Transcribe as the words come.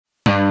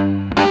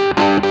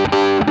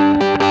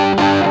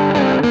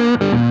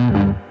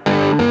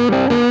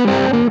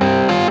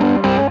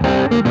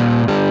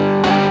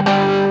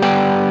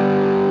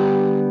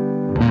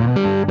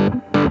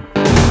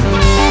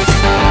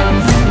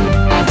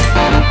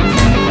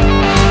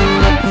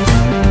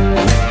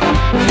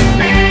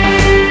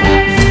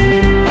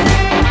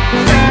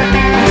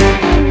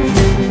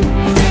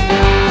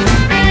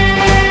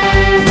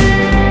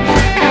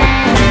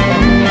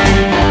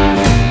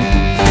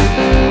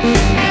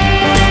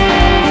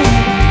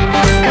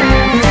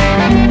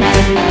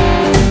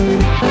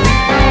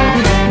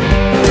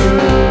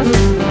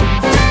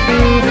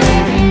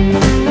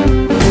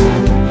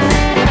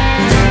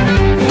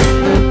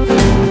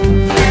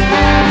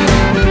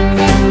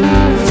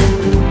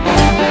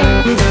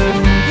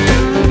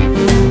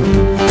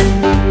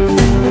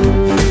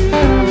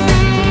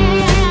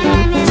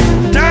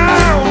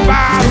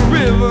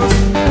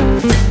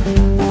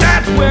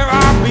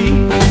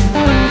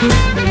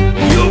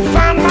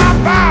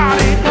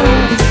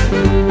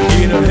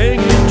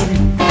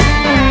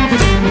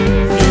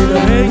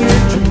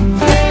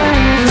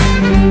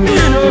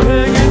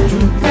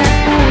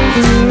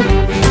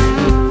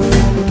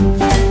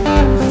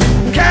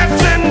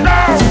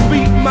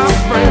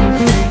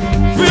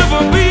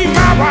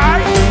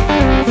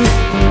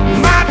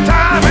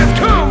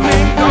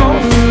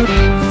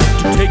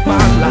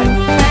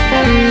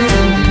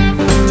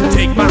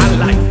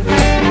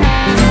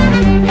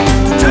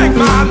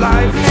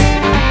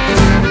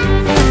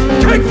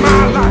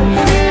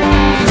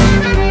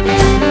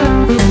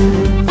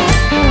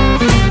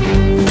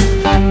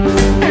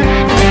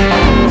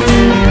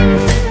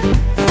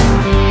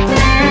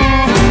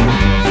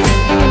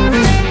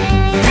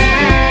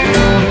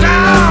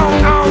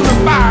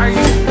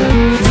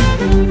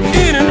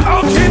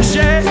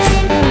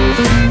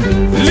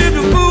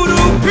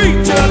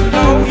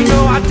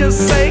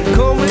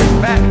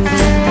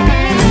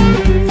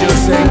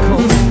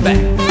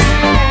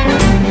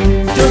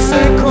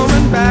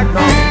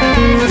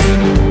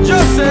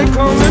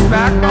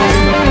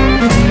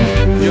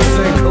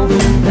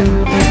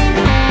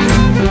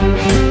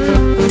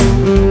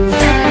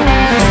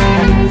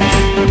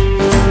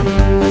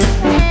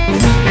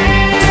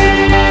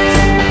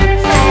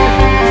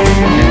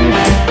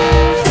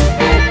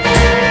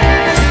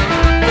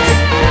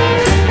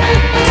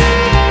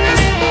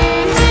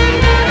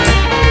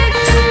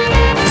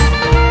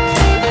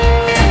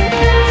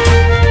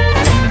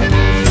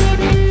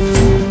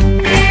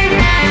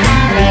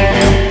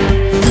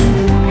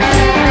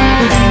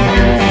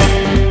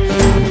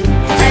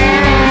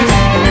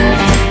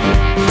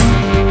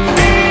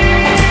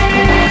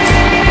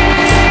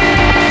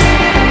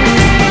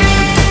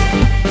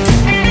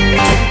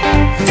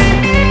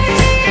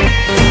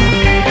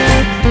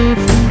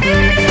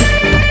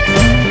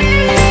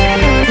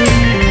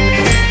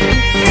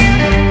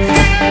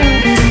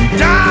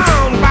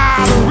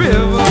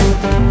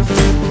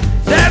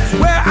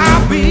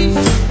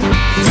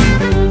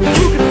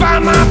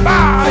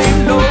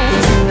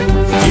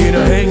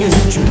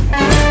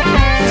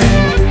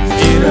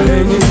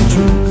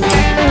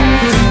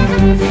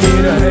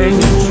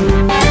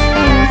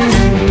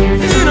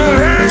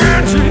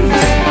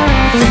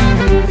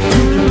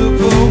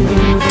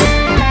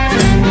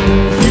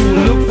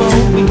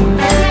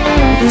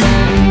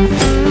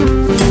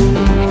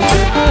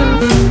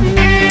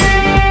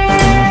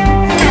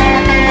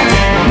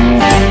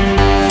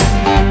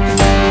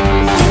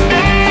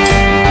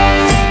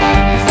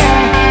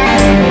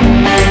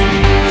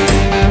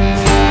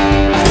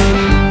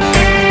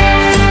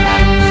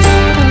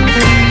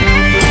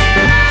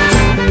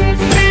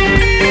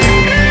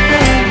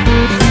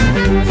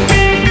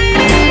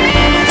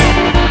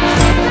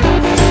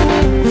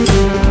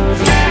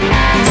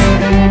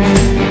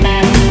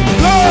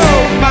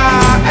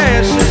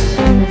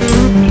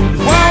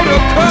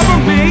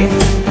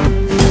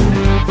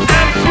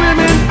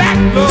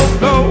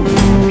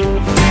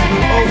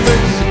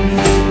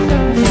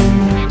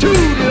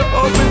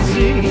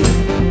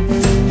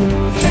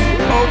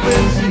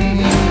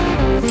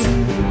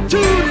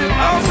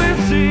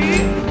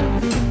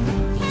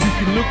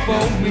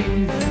for me.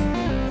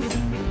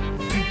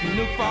 You can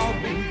look for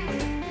me.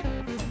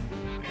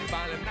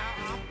 Finally now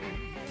I'm free.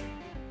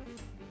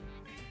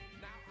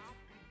 Now I'm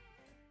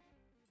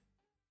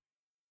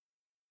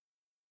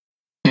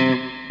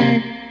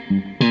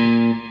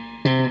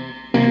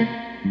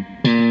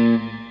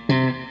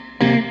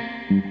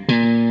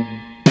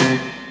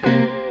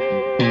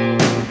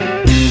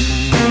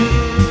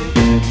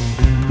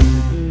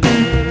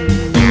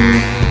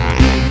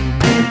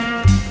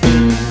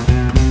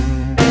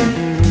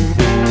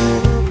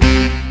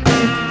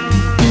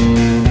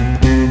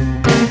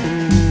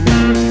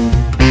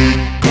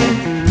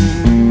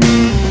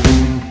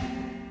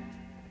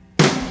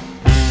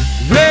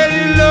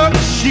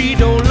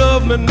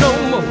me no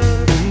more.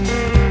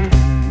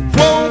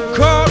 Won't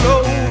call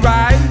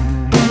alright.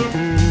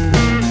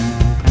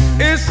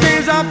 It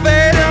seems I'm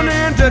fading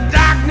into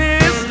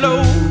darkness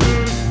slow.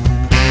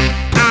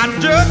 I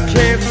just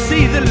can't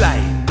see the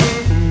light.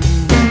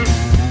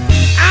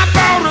 I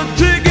bought a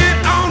ticket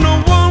on a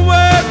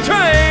one-way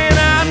train.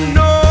 I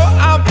know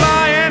I'm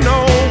flying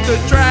on the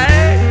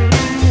track.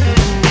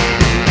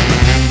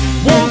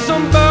 Won't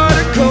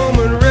somebody come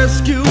and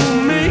rescue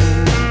me?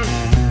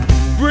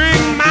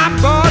 Bring my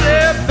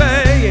body back.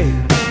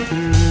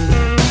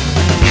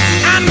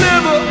 I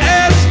never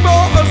asked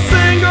for a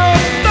single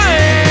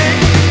thing.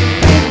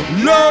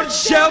 Lord,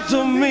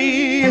 shelter me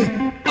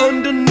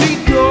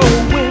underneath your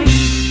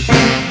wings.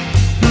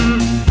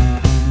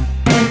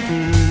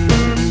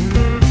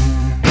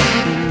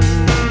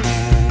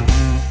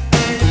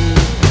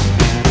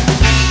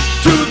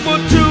 Two for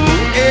two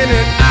and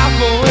an eye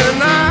for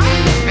an eye.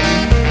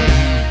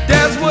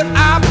 That's what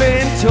I've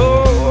been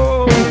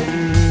told.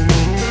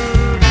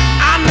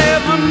 I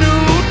never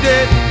knew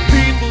that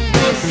people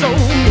were so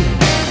mean.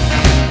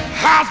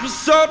 House was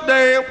so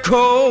damn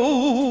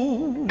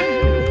cold.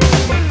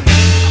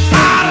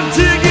 Bought a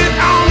ticket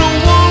on a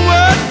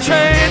one-way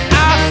train.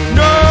 I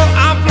know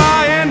I'm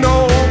flying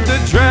on the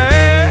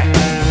track.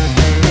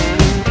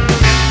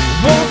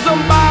 Won't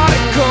somebody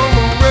come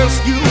and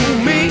rescue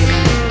me?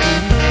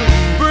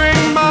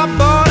 Bring my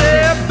body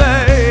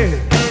back.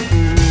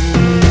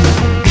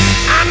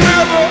 I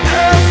never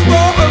asked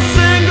for a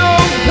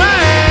single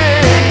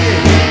thing.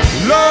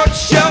 Lord,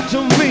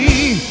 shelter me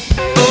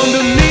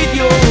underneath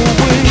your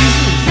wings.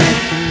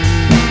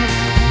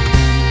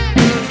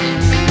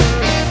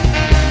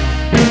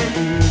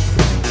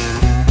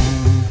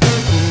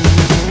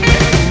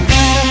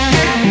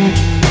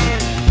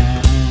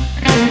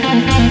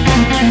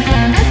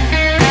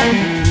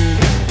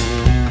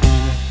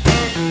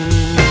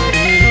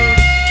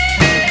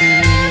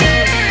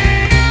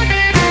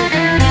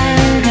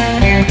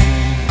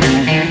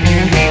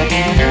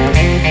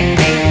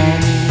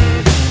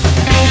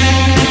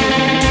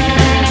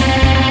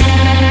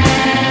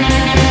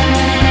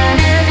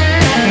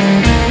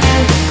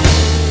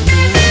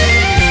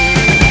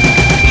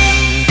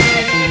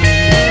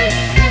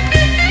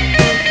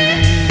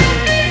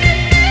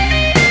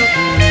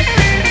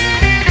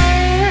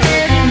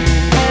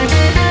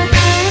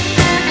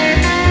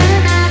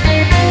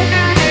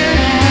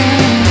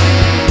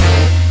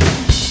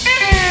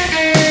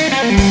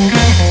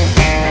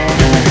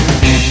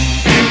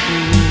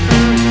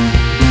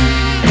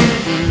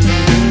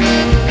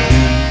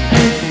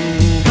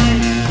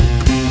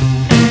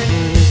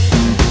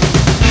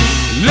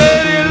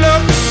 Lady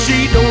love,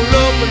 she don't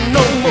love me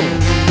no more.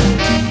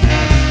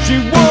 She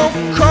won't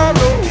call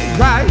no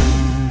right.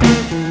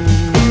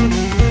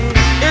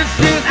 It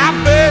seems I'm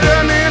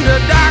fading in the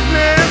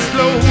darkness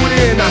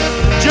slowly, and I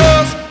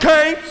just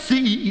can't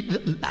see the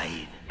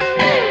light.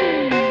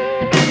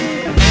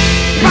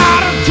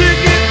 Bought a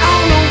ticket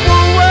on a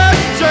one-way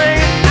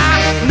train. I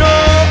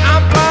know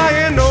I'm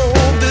flying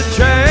on the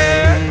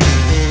track.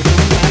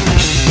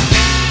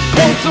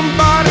 Won't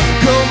somebody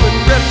come and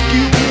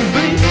rescue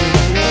me?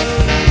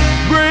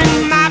 Bring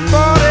my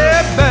body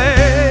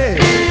back.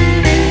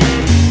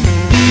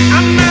 I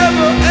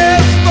never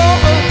asked for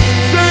a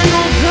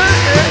single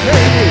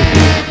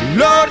thing.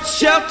 Lord,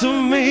 shelter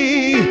me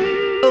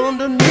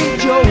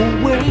underneath your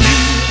wings.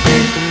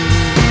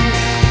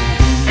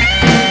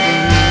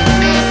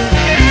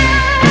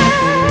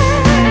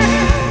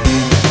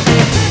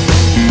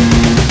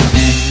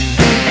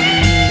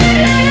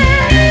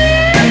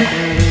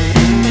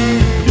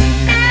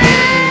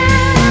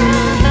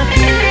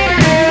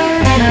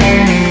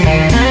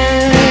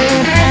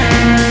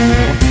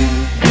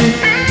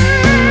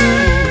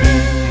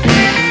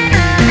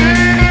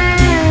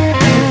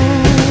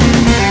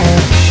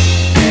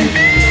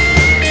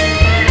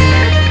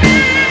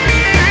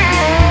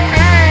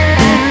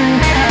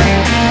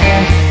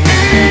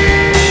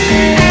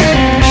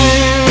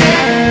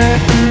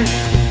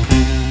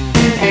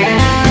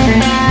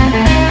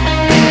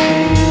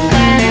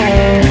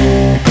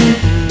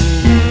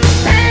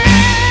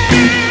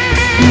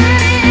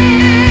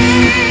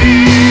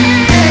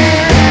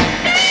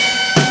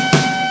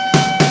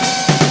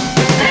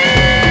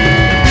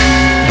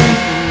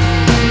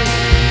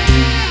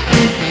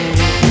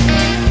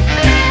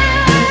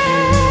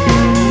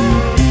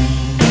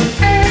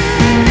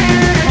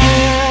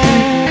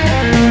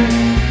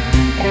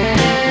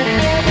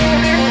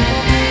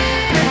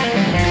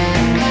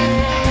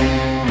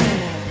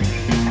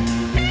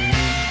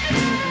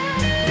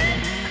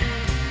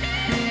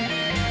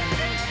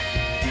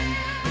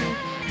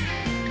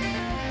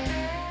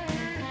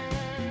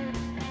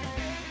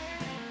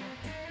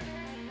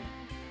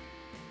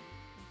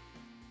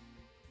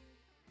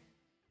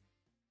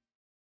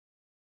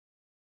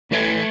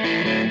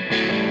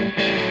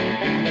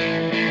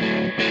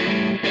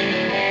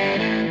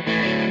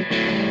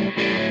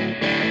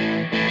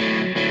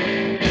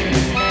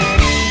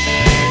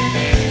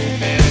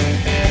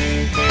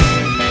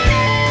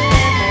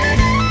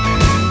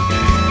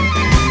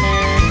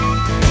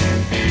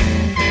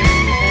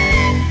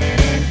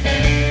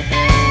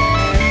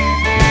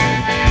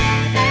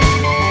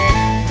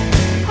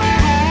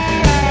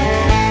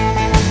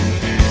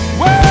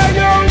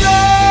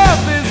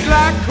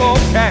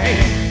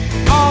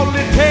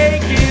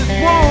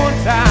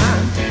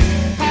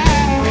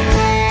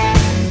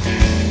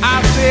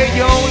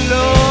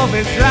 love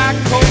is like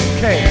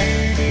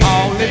cocaine.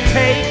 All it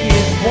takes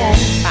is one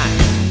time.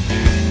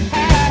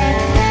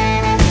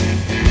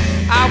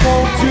 I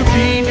want to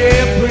be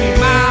there, pretty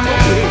mama,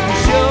 with you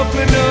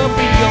shuffling up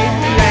in your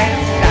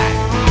last night.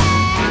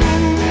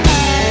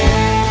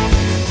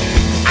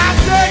 I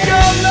said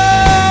your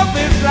love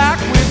is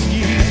like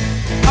whiskey.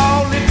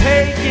 All it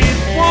takes is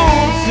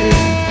one sip.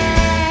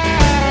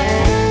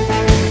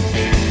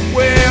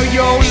 Well,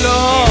 your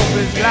love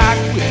is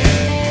like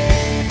whiskey.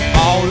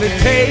 All it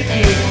takes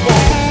is one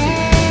sip.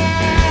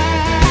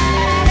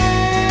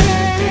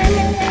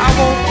 I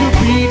want to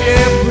be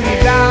there, pretty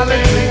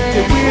darling, drink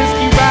the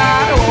whiskey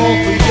right off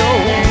of your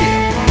hip.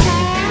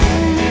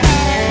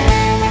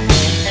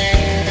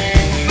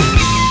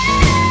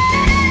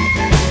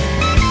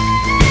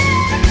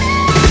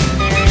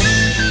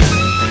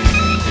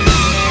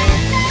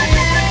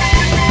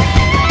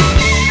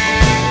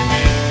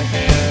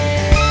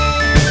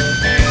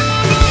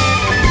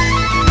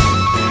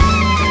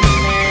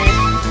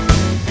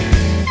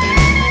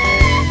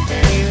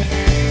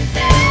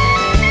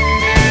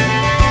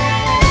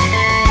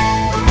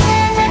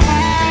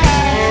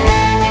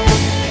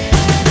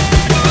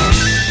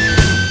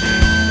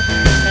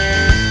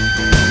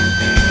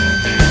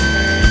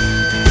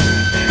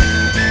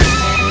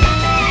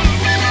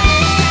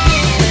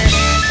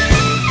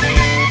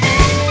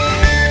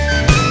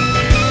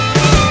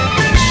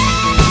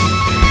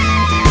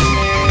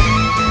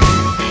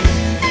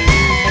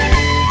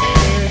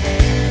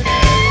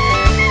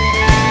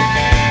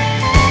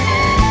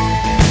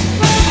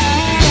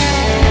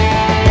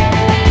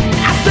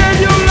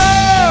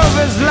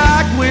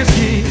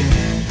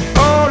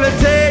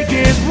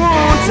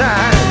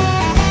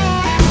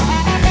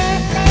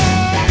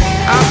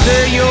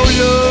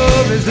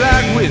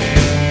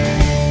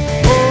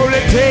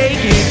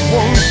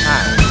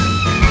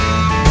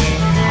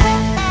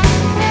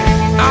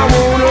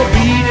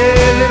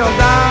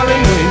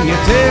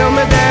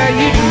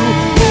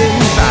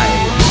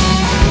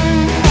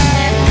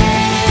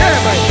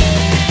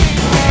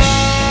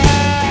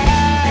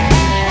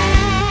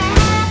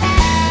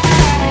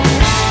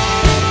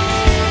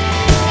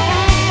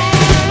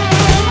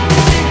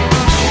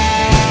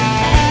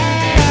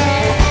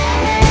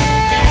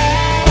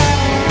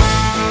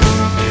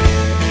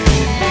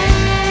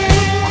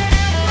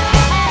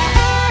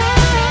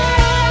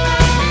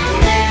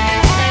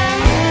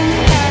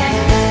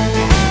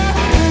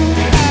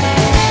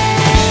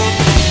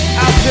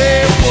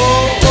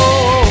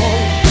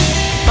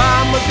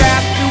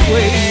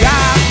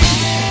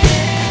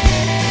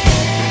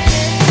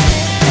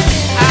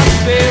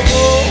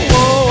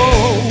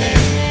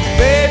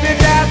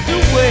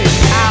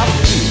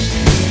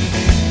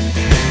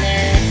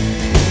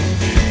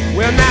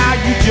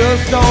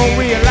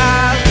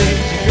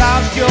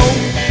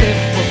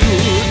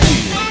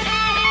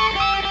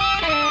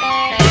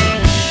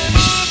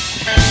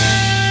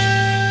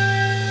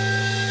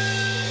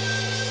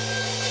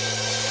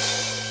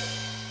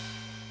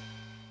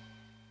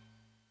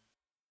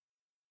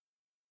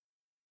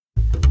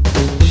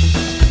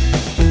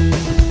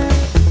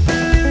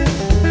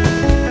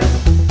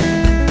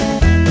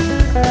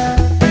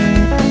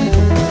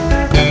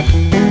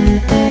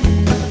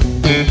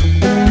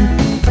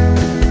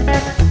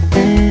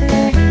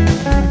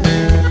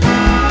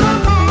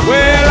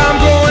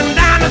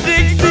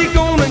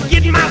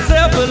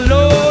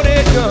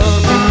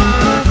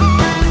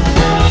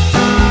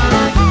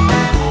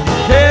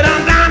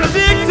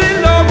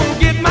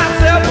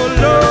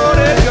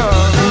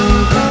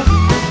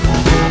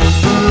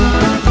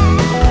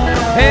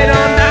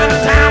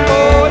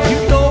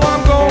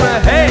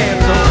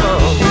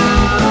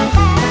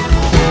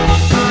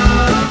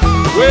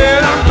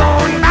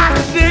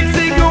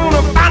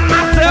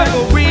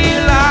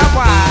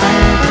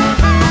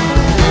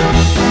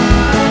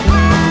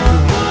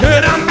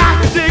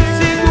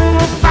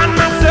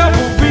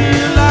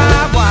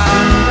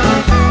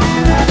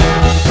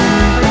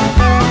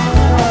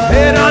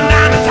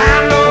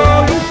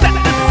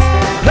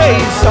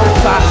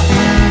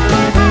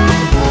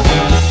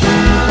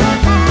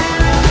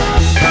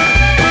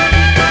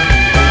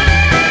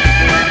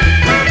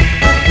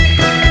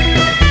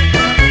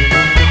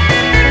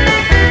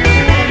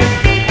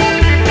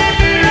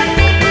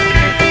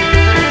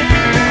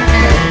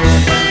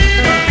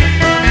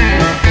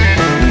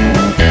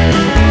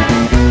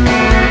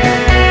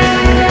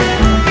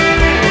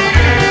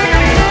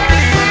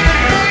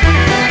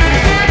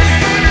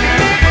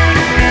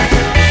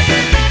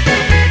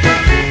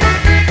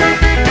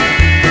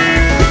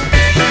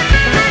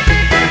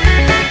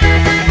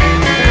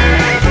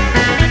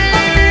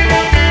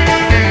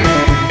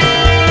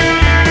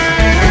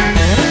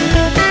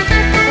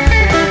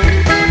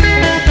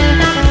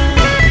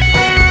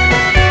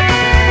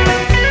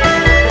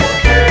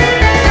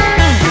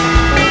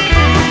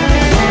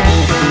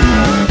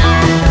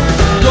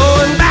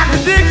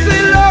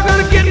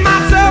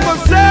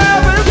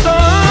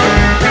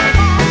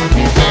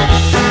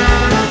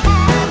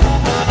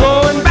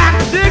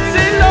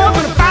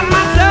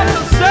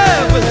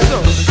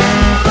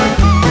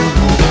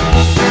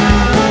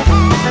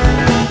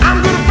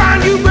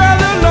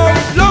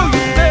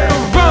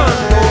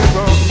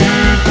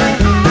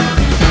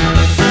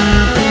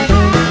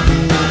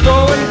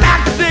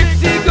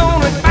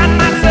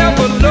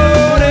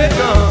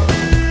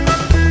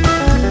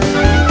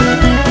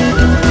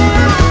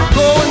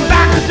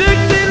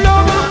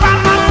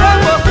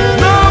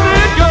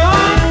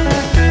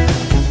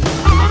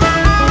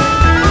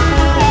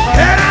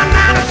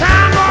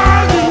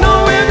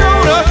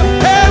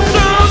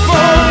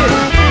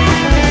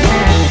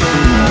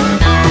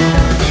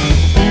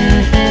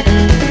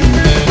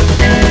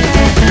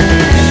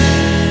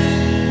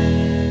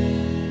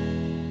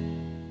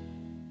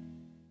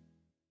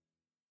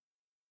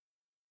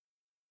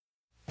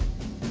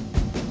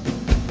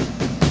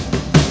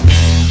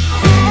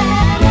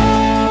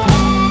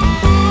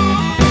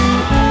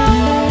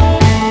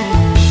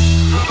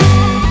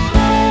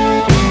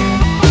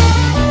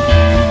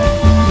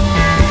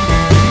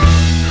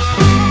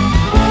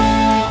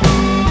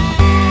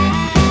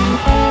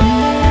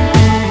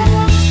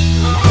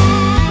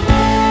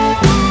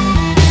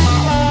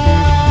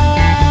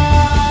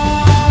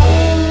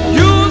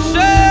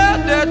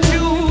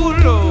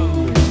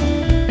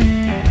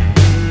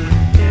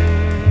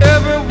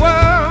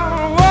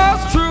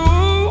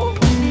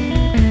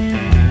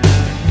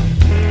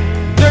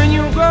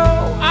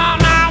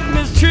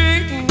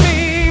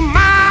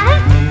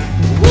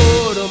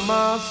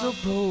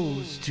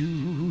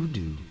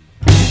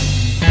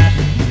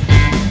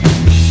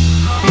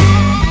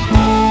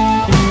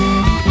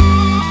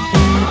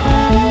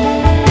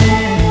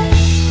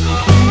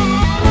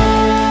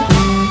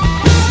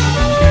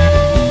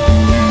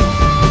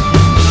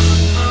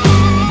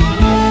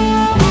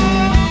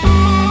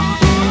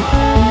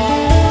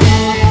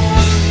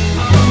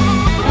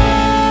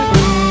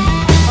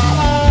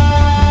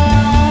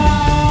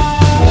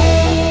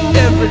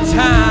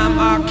 time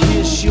I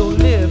kiss your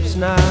lips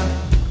now,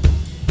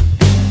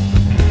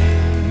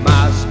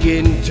 my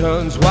skin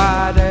turns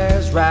white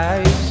as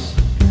rice.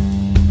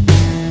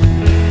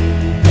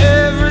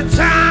 Every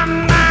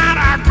time that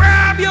I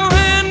grab your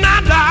hand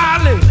now,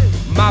 darling,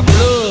 my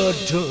blood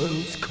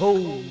turns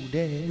cold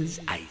as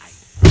ice.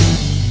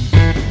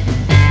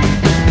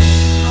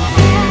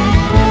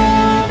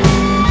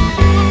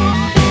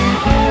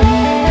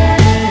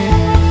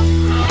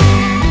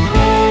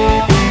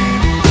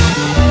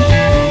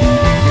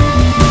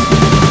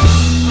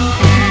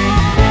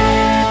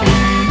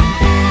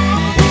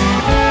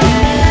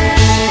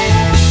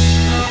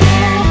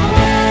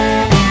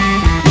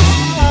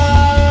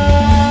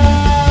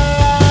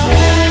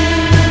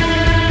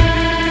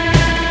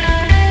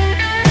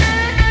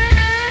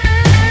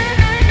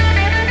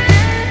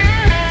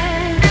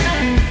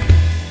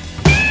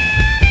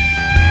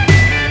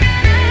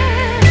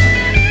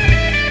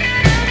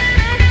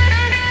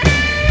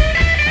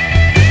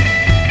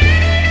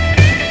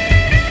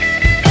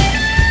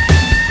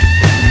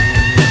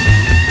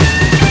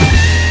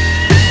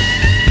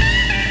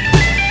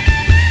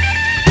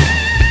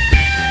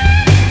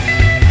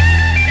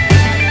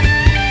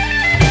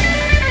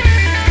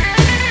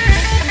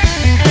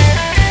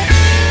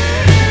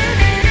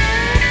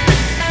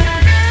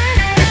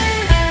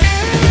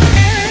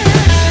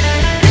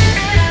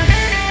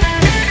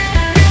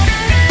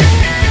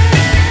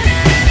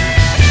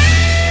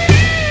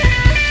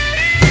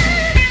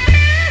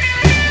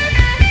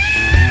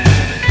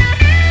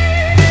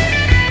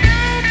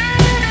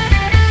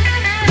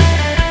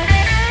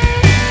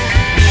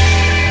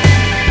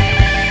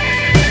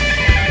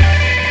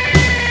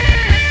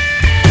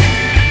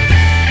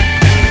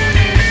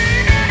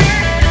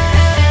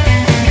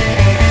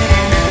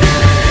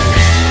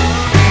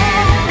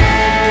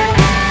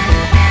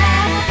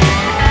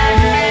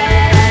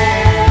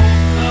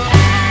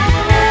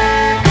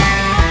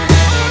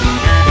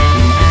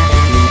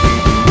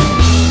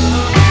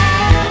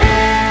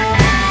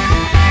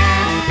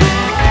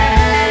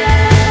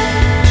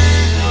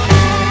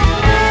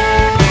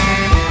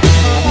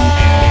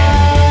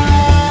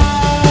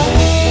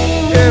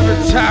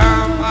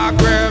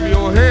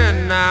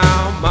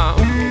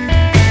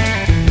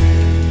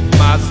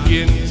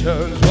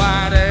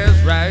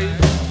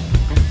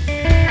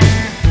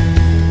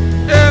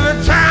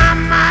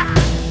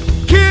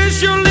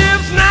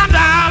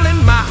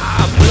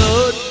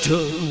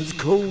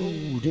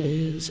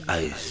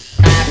 Ice. เ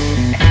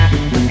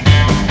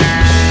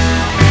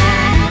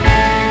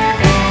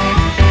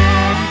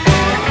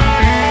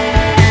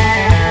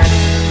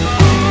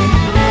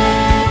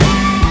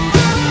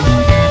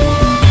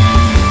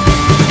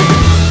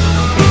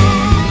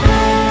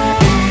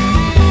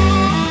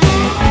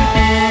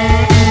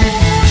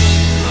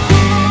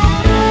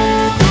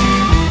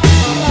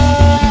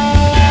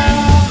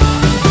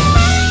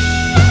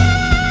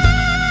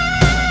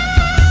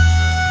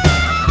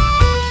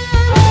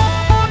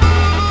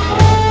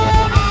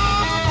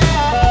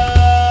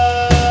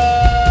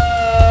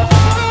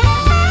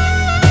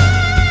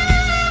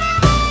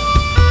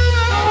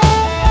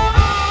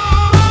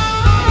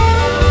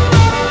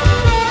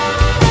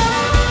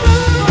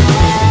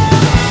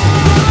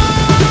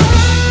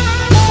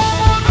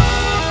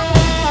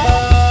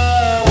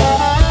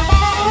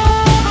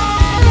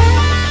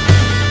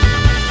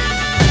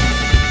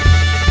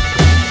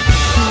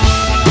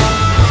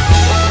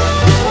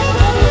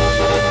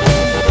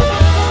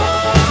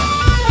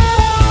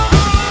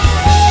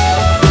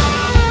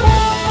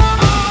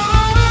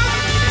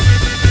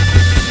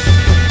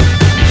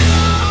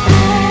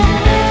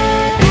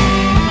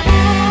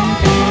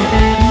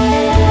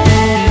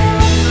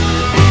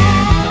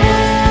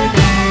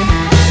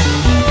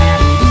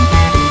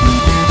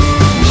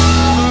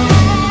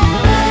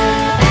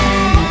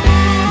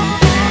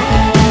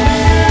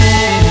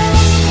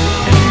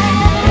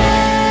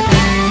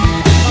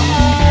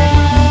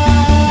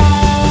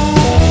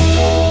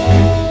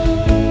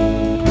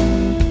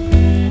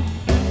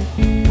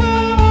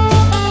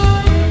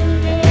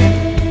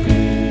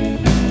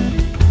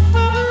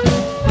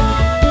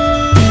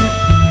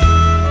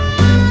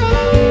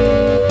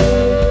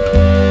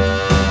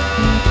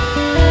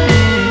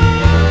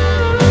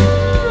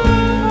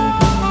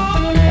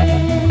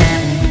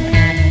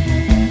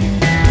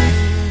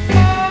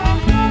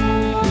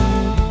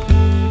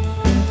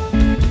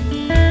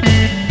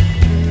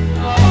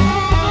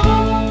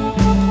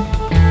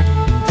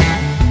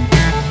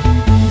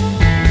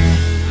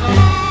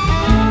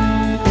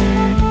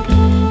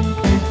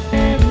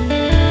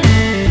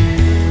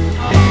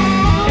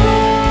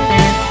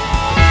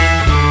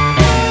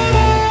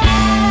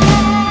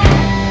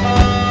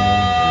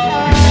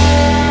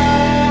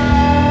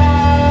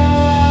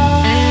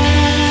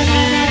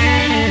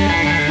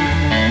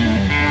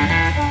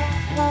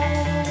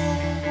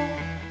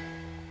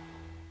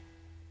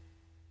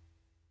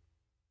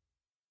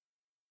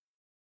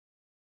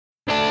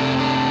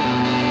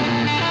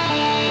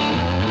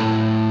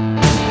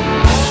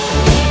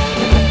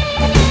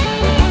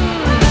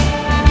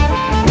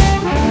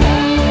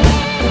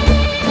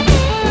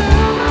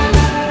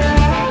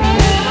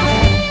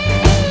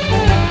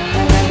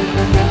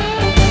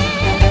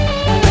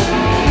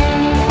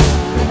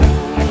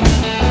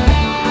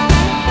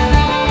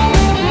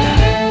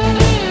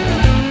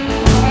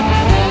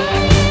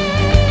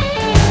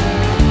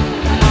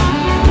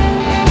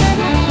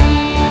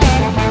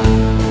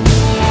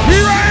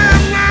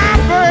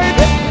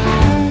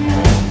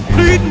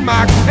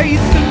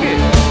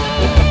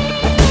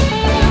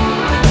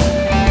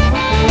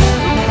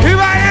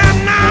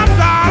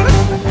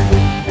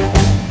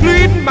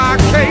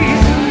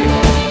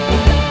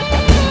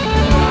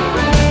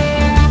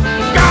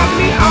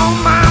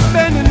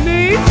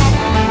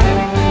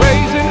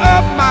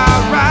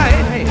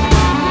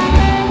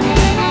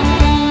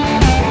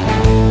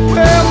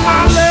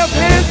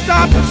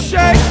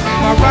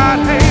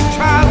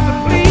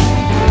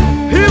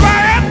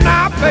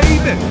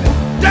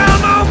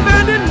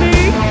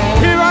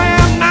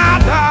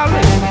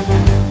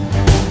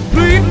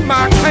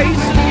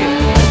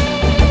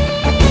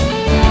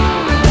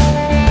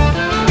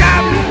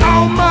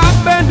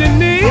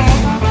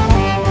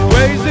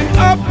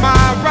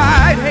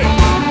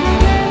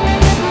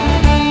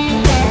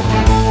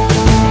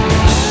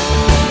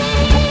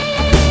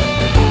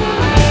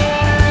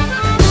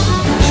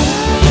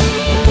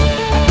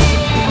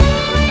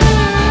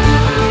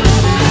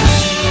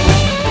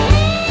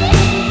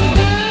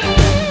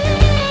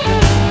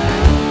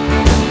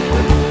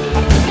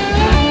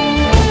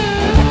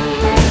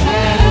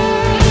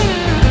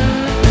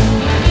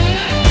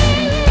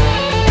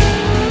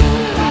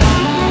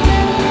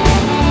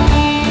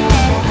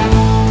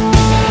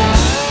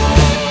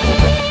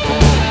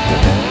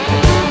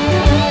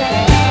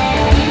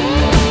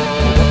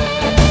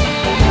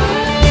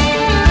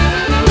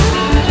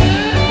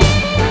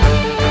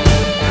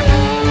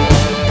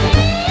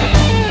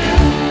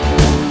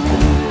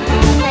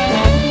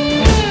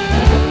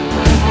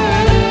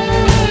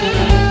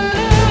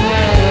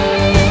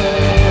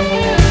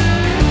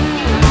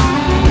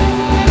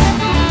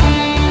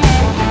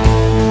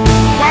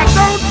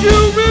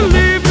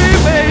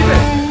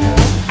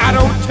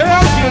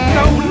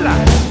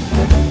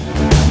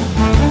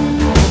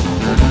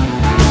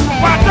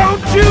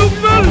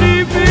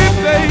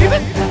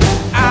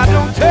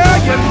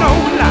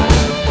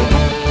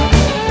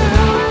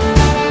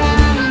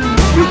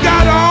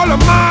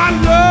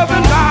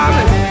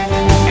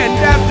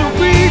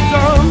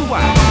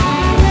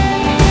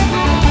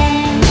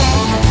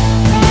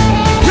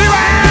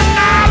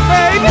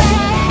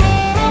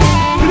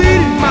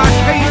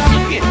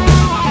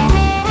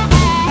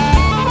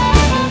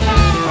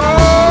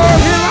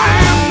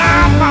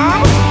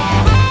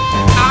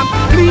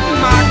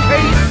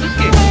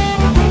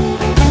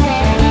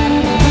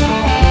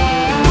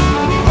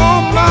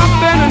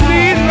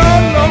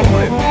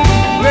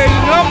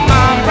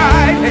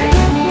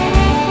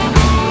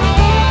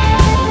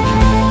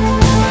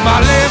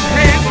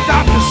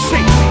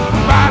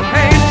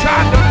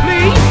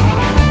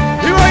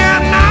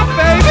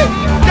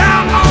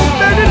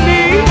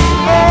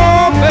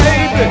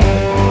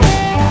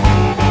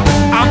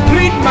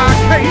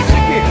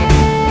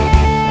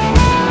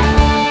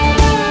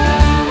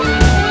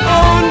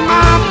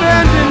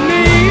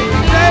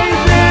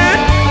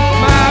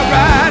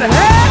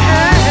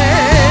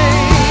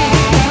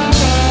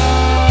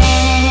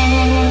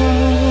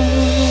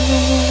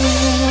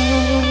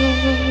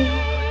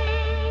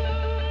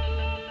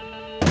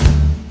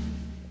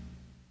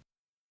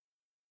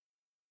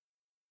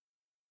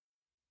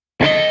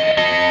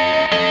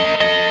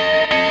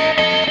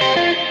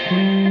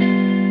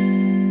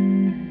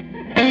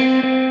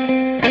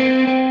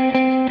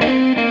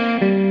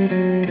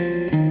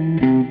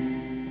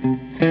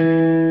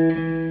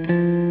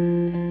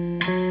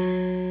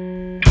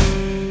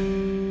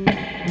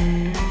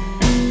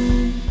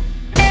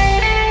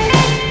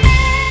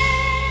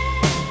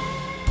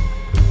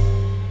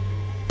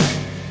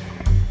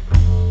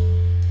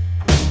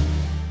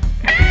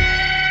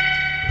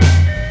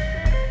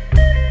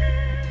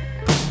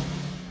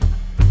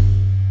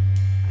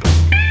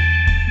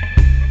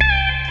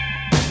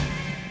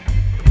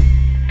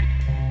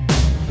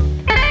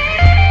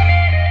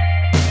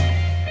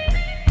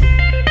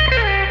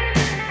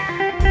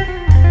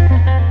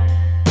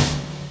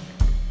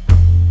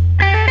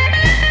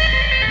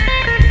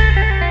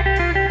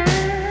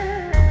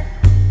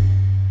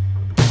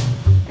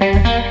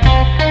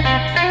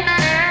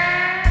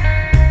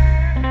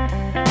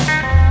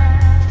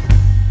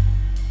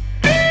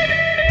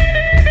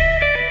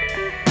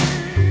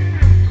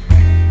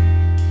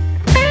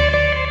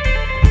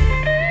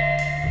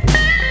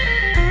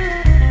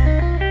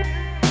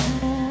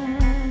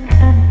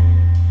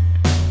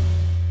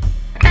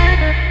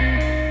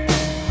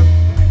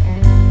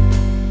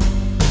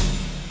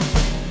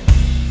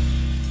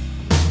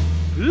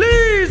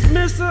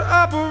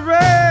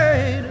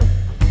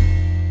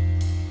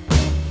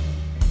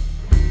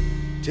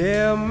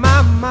Tell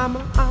my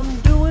mama I'm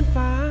doing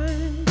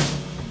fine.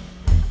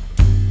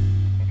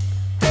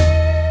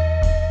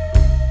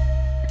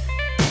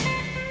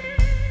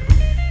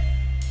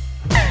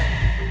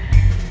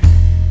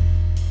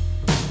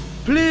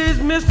 Please,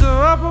 Mr.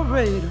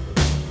 Operator,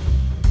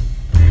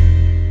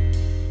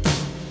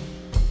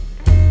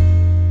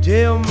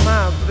 tell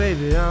my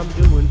baby I'm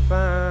doing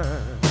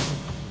fine.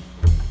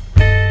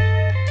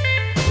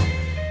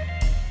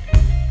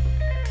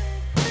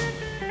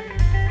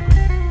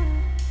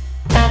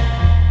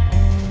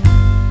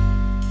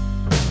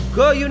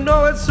 Girl, you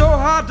know it's so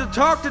hard to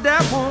talk to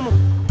that woman,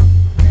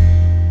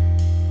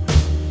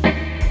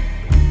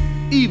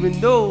 even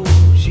though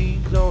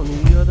she's on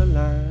the other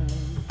line.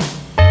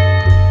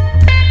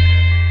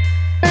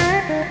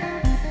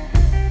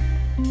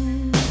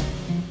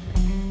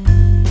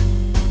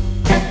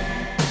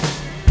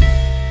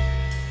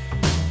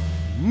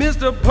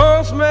 Mr.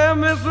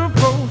 Postman, Mr.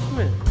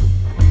 Postman,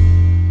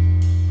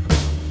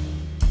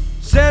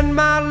 send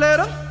my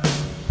letter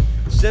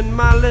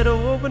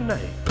overnight.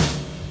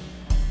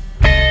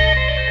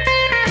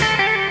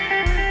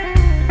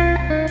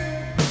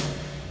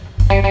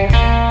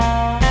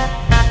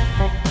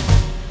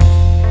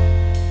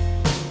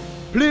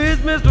 Please,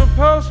 Mr.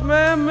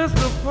 Postman,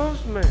 Mr.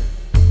 Postman,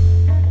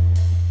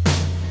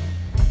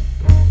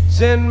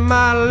 send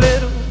my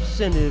letter,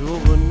 send it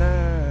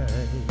overnight.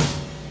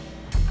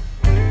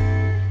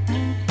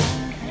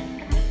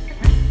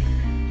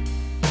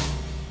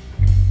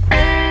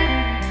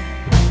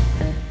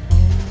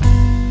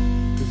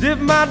 Cause if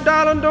my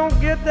darling don't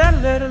get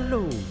that letter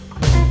loose,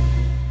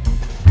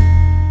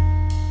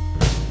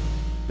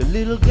 the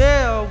little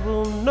girl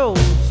will know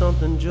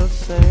something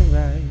just ain't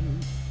right.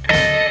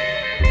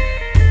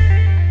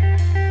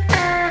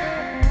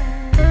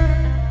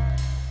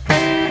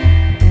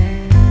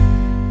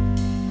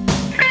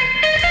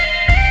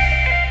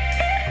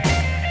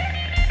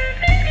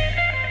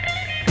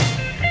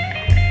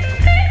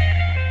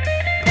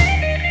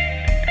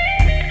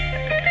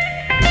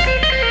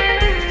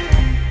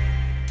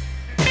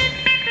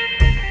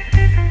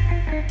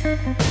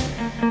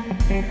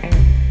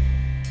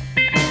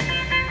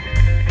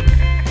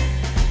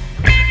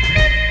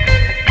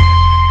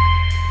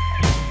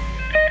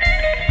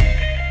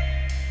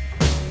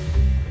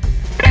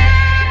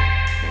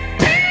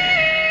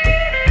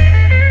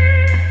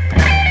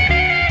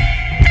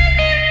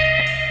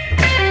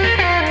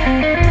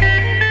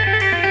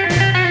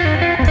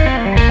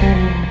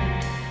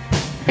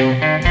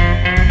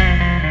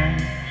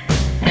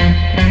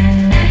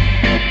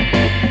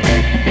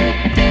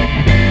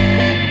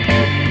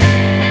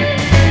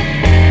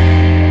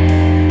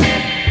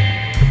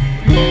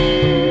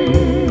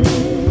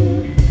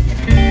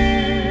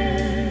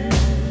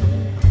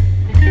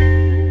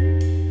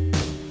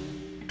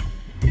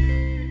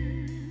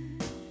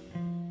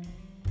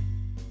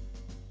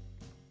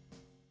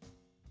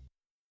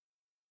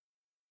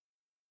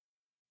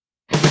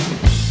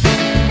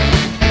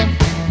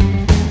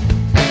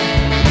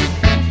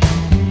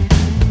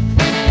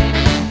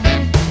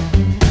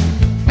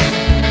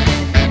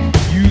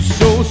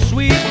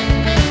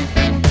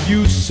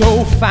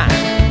 So fine.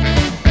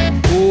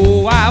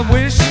 Oh, I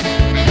wish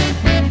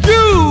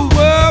you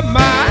were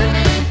mine.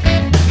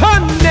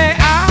 Honey,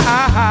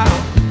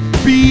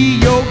 I'll be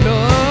your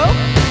love.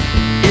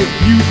 If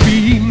you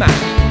be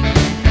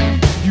mine,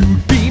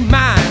 you'd be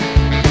mine.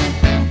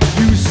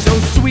 You so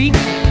sweet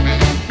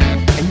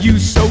and you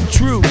so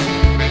true.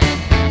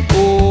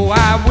 Oh,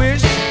 I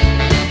wish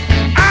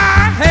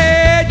I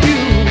had you.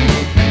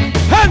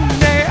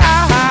 Honey,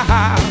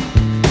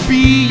 I'll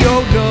be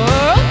your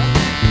love.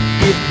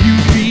 If you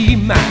be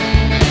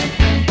mine,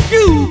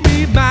 you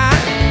be mine.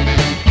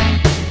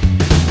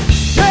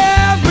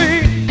 Tell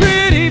me,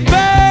 pretty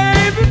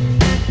baby,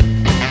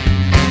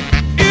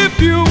 if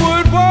you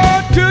would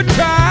want to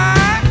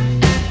try,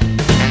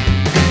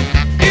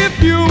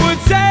 if you would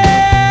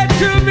say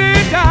to me,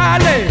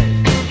 darling,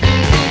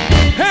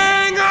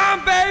 hang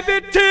on, baby,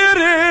 till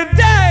the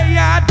day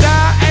I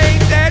die.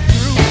 Ain't that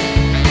true?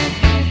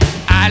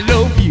 I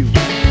love you,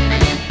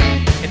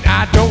 and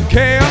I don't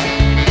care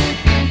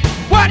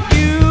what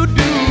you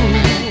do.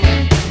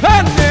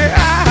 Honey,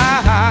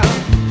 I'll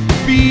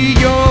be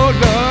your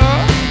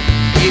love.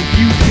 If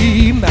you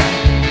be mine,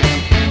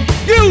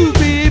 you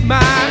be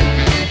mine.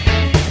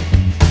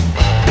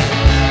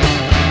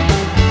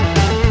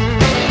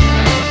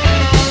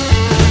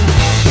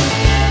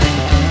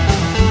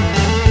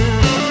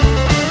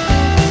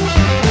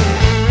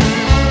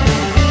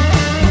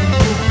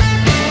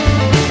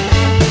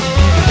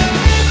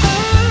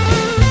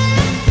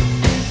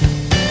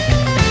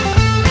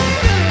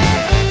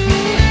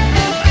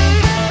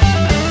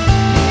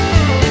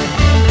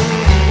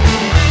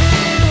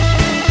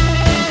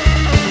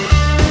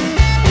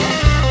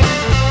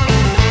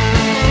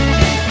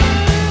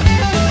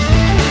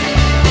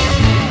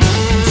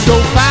 So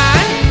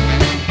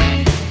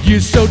fine, you're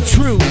so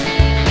true.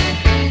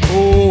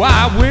 Oh,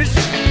 I wish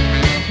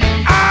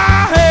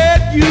I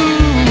had you.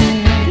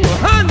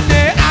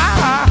 Honey,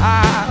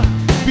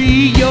 I'll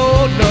be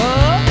your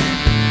love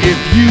if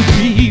you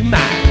be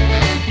mine.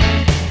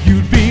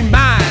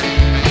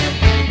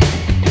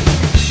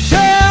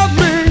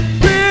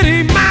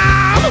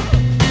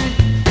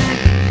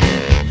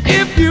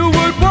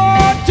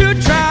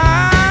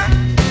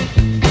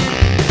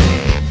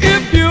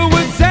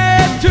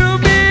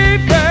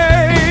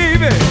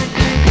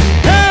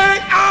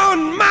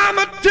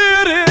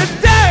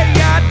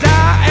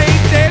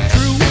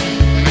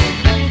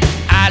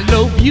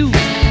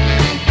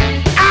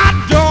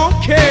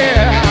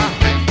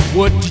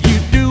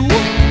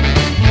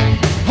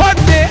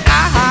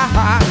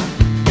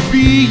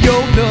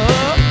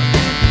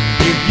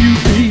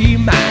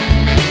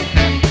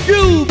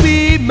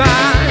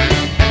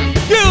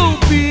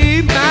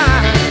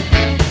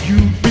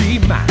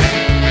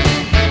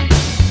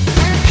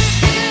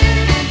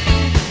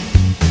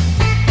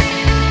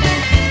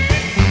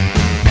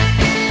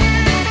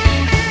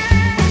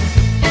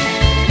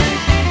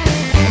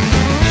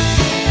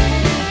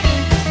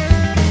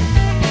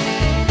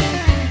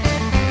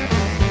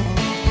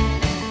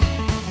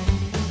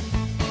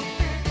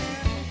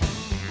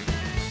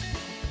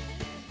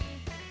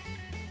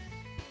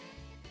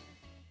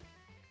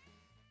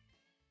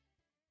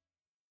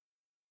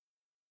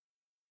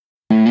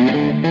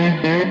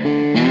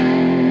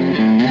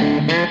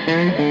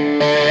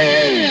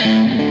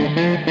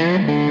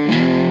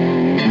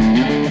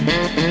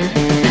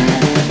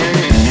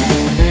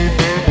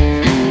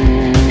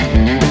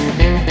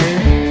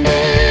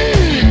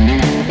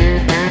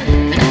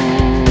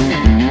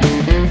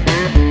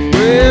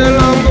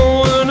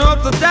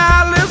 to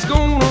Dallas,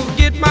 gonna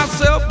get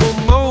myself a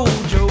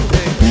mojo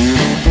day.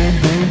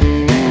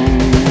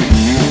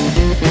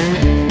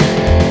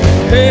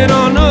 Head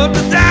on up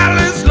to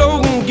Dallas,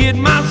 gonna get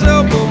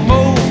myself a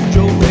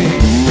mojo day.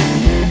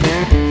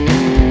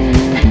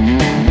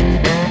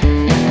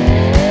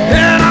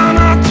 Head on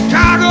up to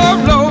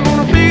Chicago,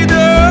 gonna be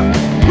the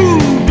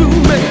hoodoo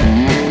man.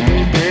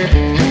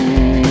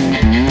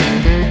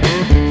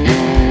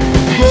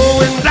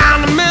 Going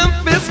down to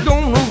Memphis,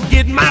 gonna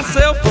get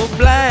myself a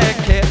black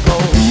cat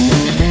home.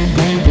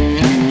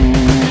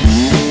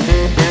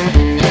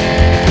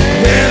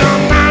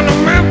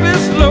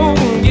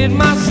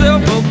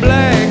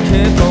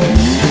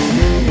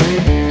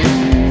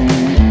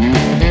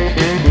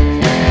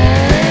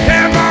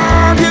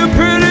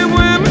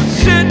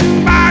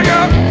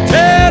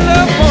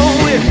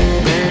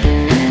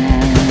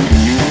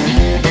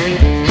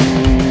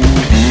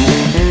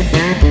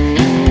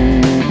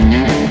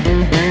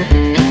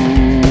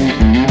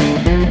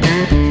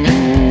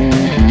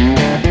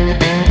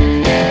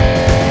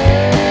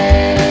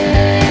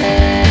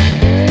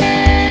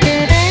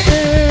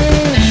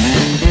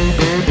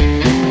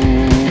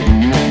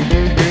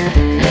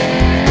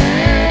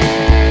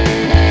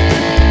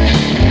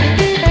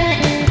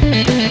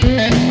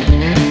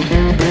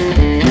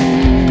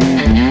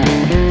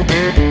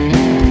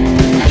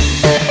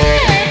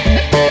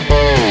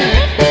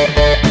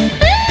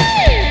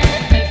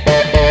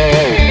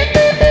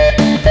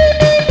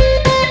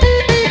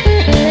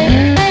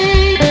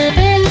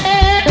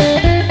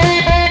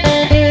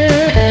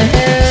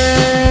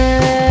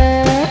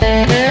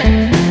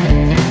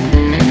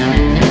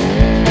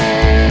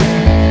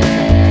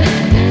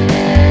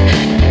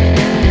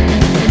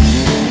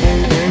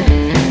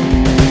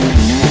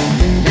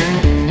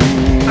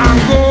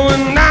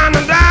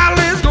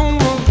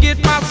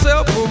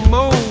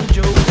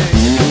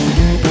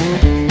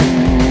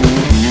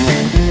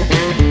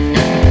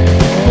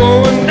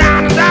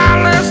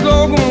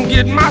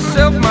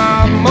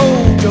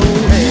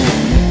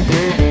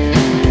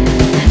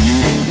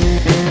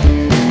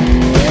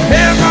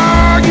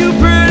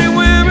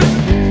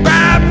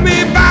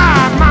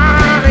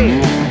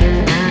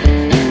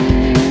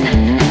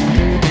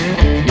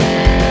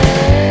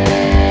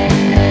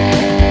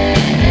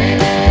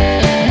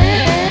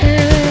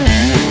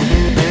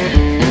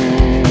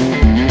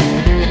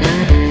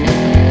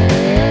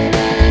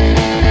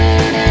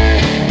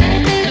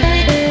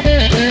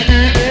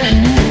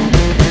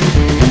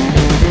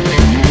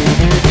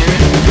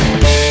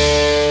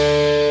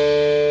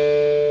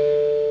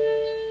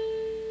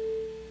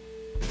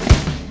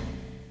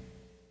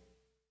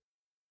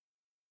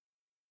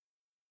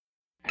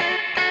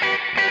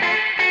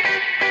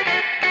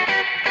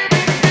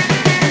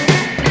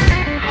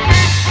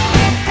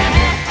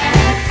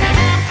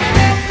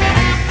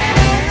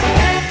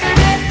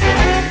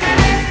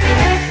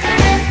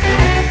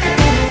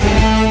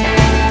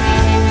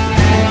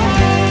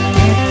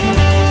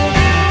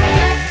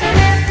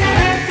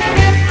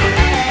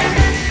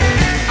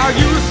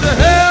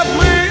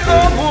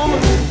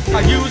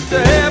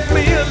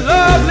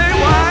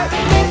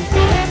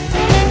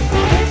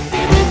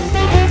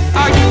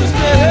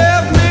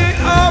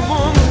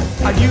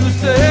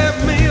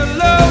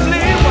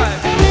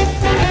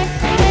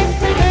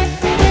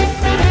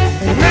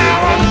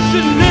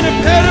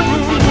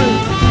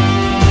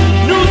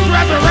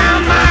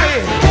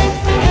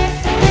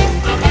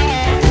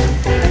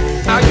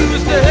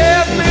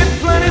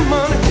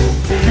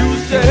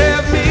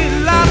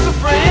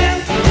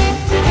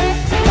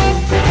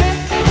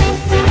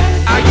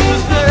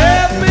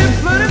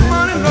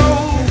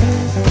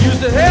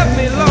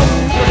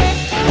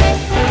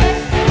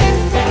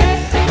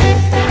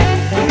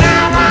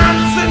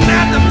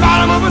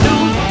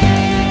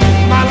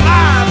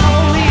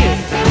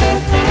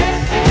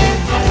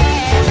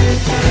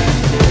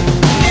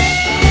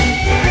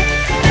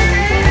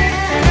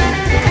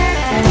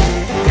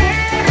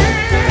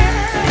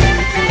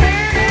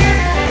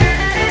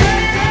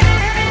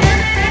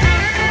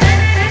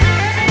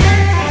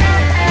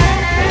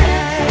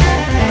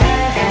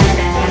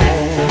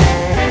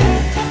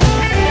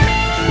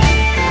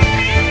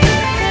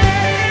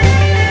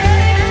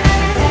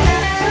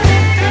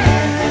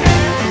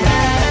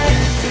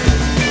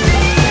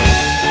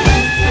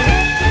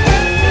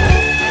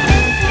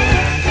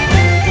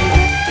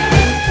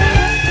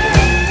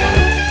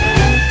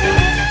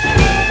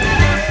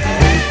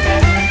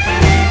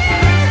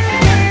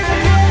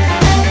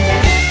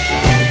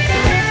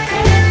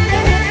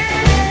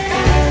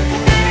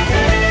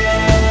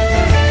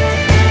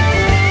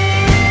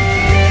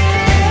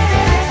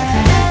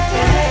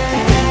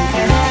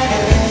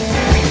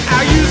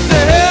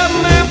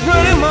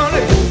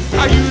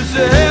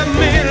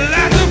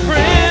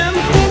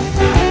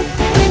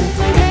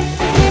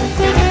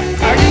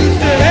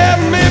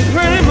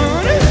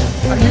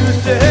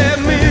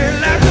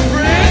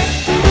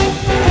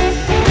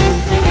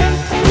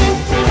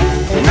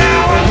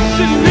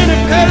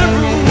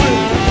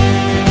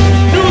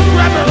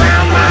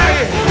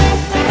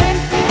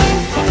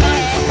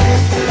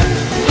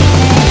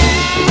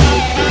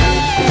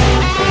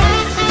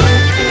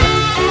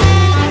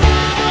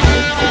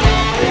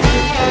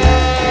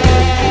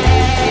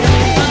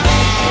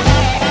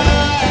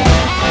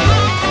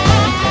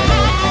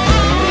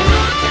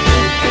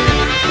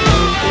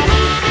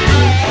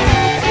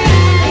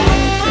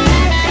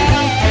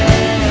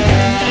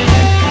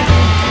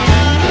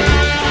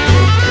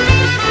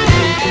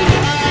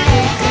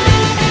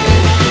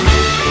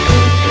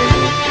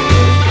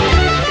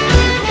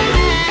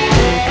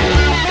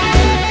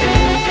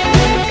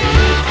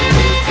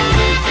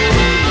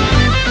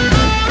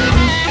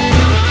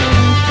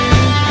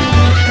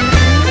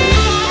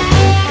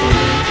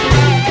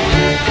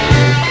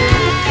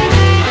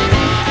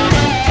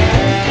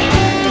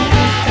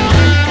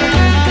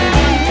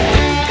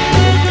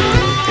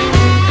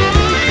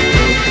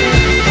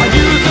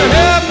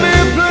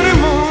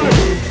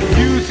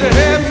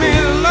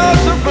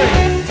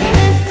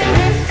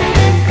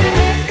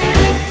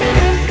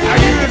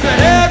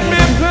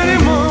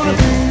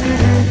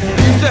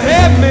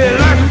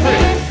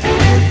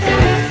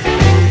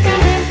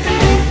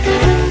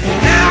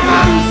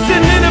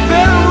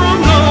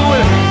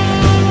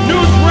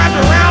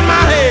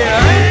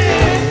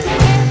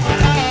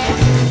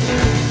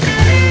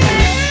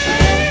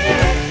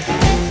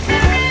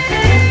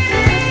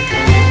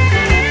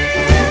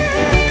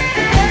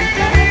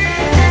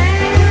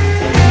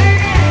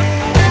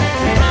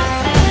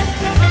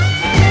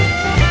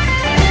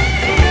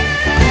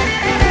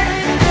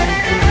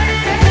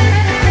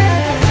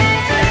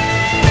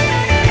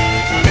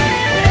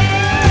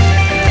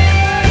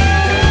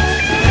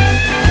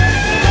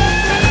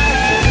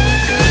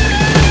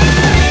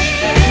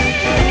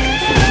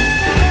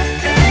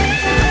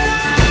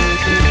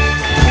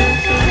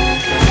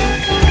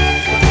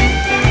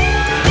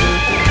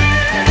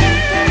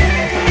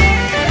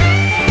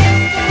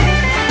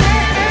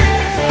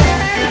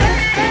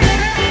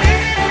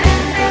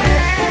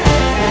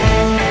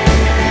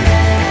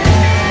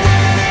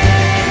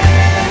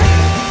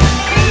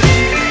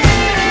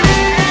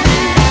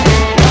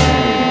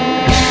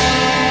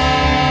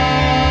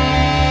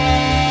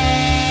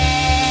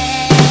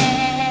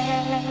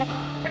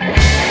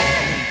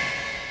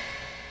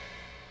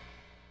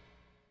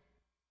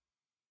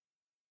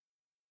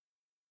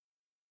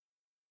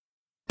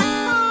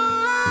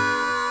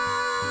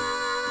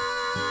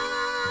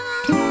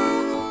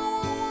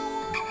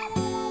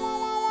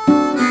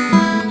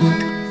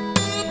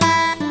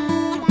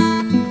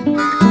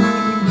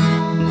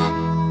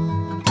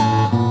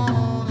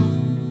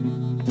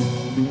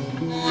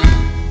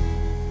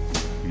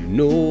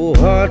 No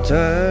hard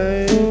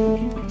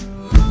time.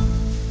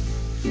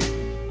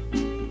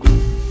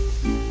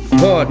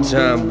 Hard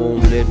time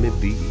won't let me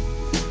be.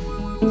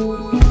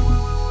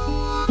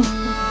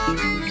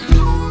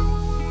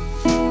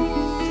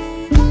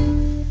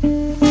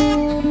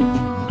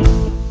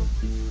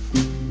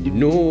 You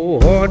know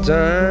hard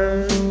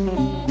time.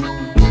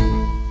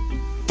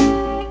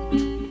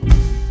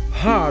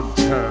 Hard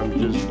time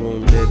just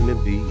won't let me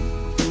be.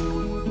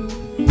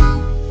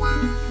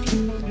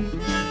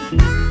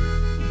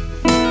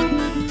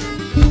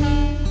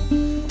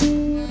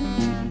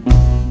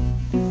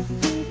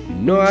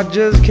 No, I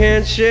just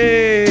can't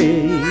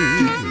shake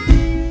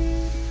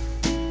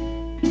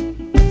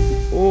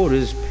all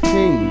this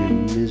pain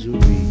and misery.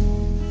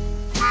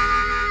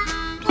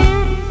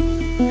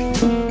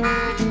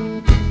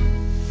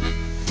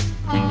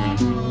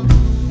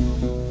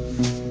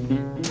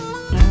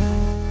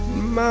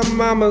 My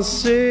mama's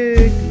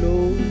sick,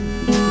 Lord,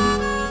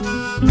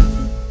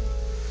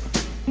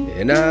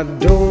 and I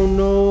don't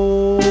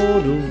know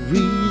the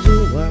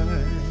reason why.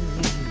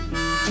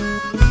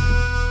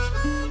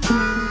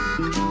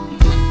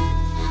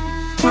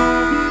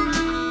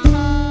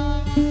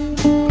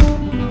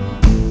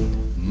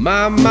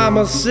 My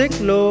mama's sick,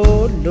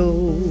 Lord,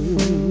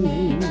 Lord,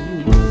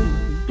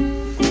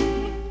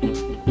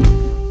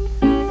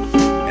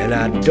 and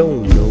I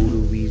don't know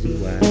the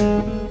reason why.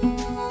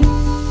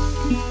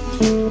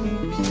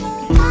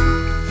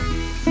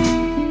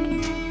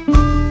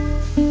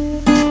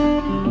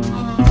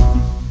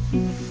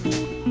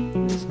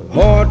 It's a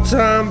hard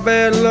time,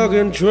 bad luck,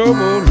 and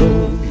trouble,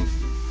 Lord.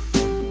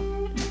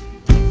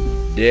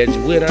 That's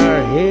when I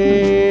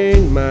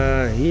hang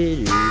my head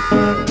and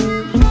cry.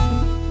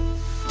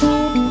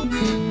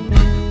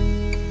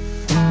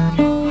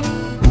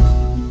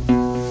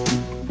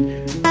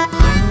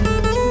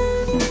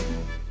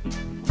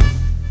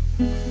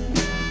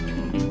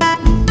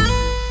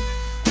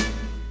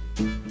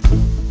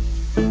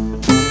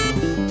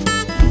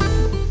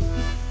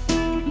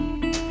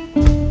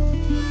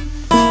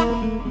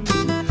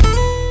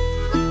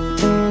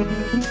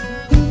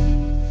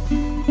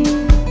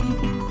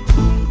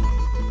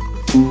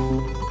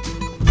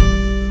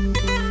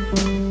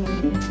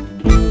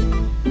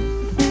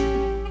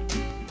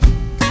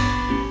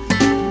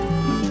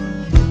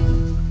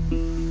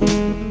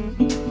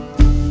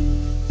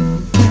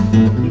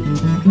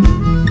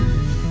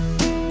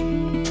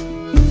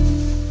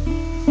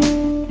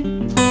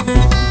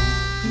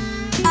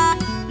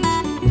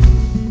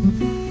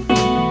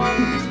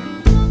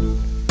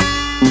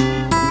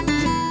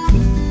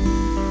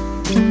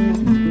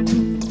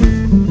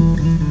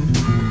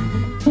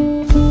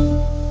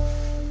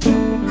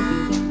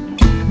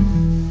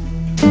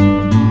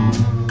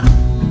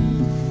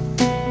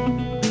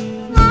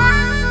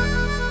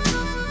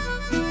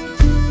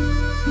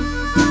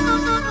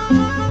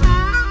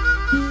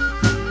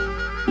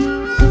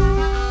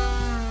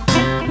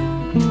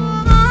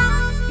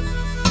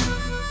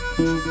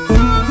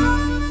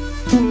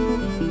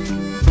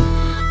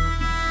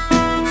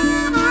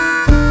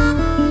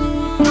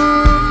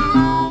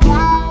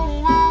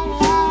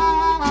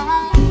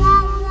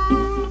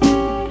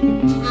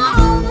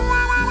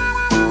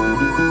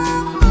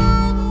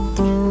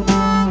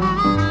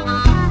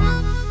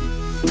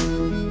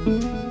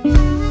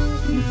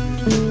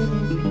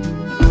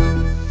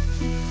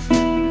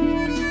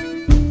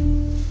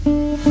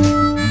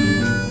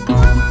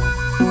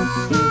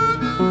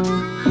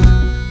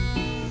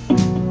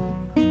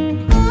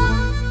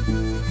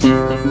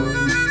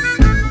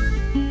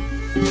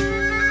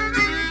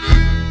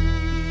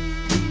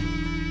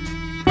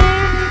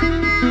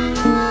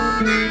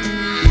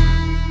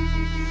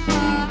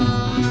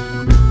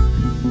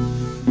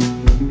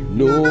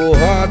 No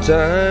hard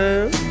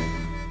time.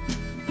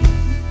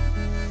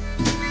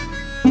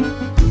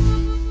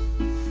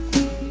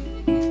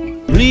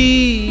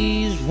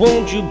 Please,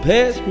 won't you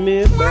pass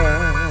me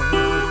by?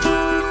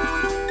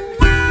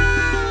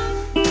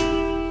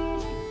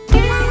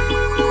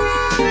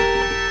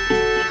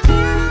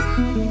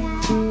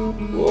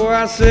 Oh,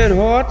 I said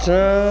hard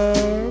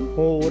time,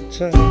 hard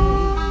time.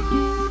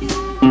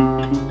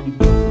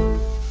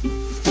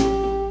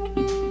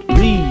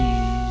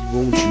 Please,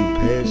 won't you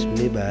pass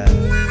me by?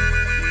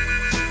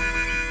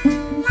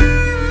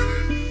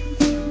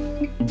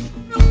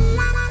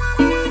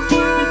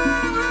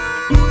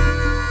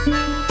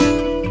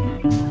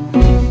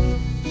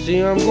 See,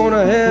 I'm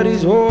gonna have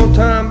these whole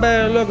time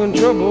bad luck and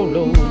trouble,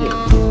 Lord,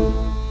 yeah.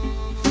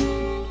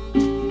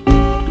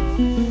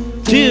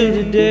 Till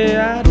the day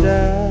I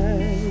die.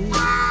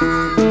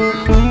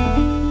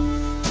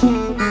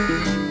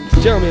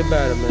 Tell me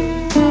about it, man.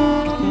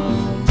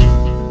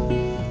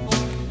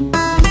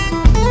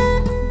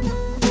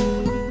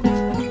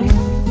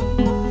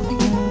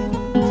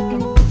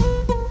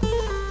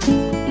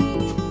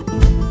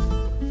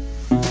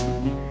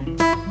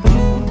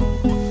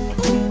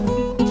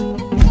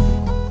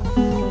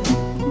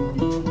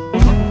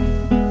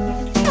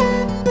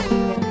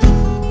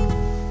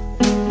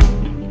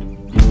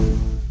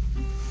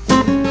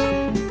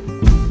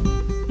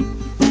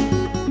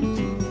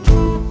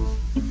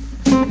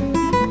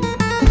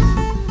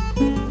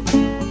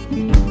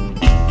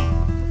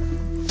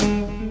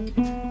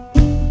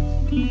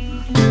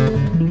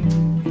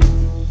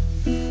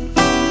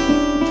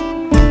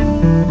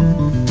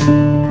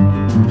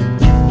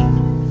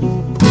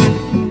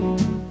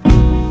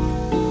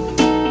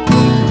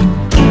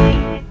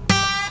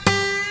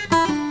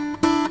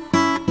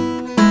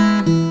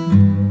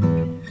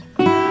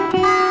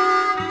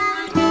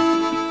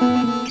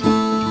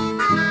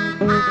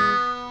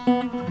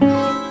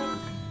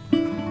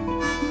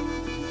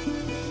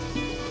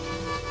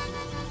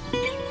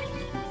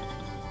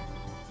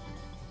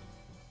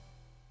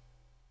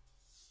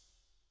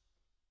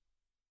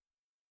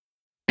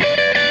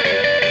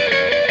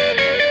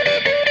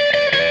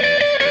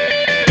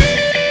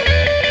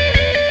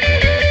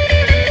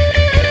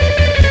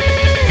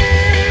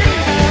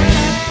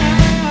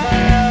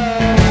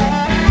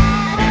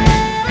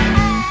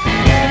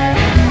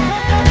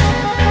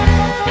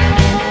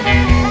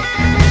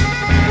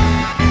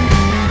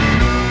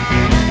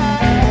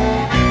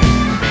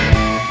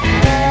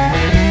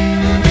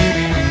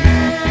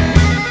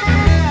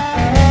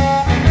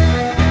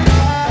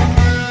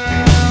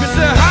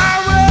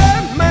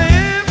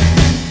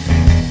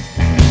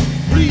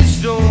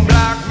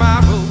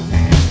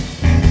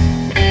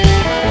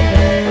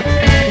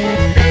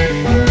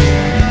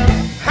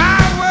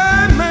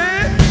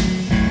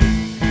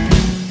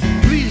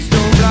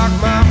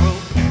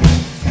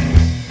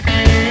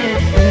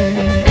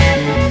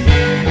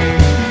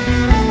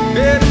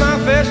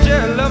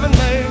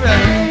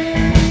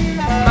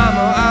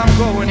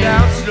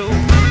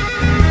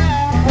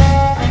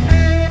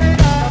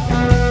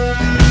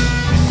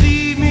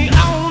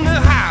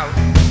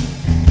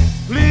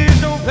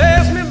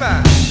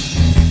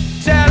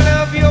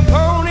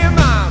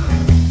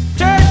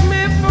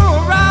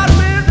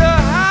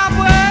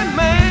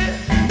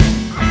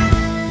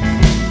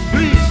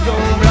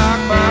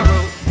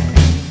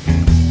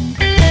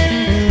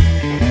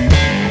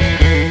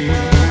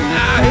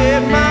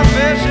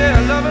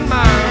 of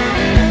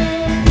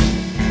mine.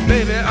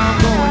 Baby,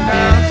 I'm going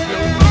down slow.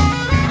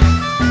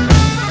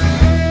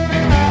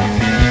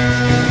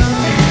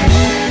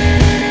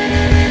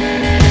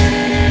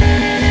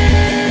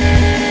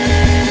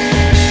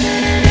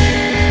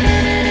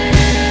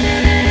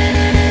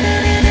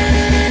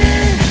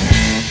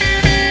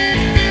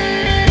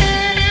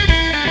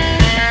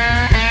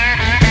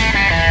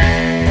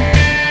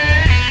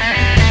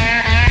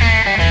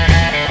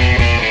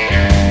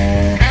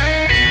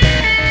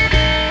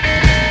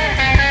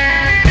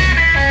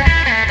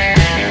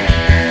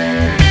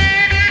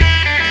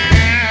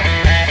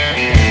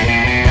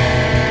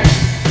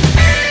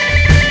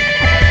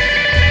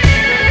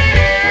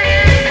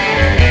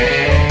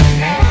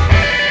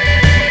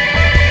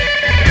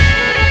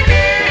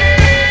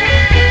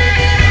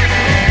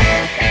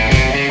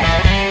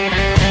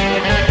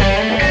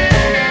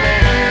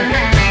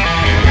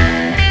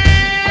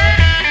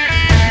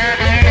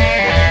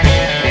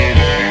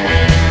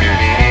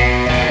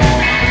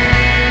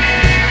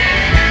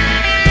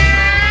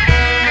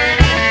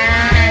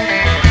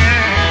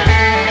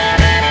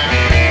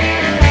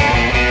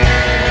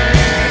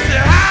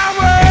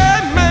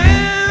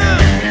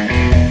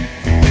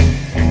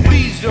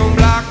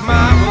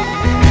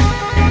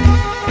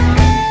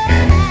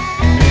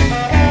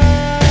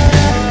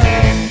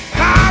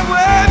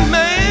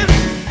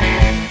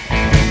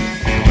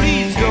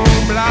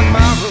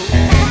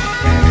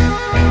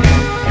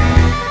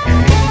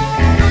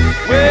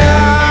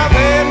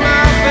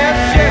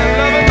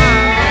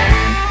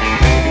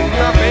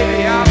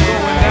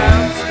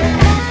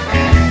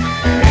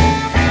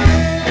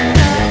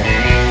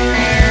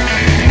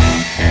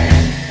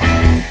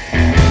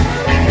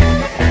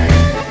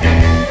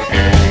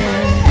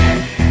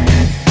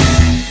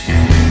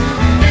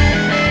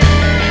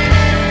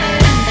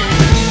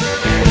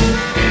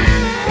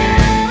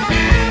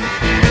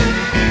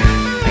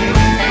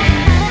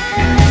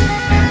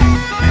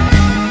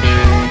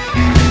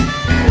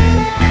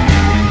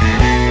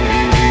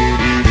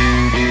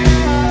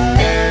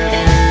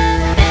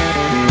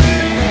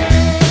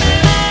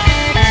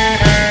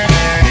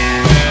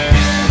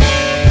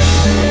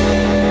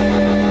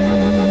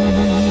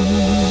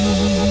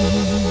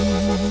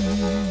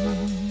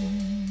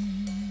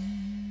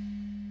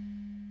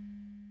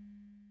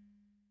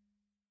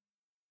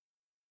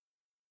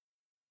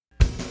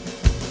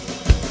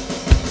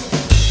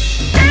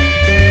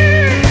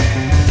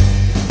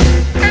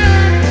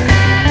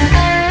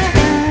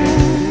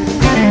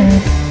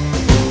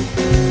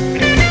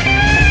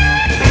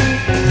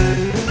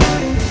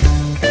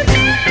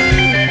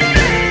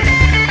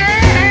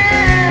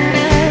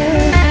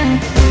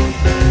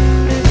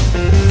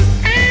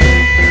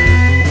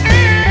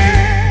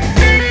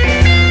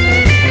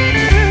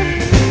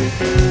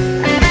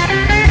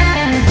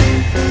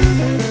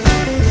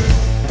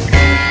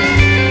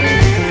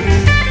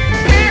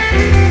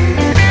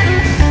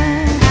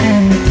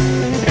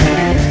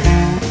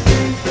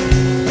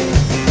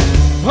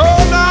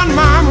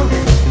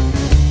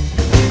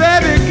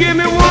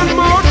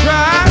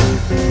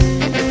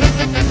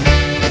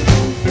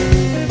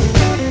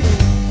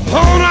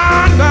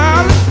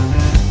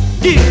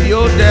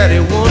 Daddy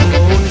one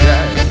more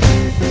time.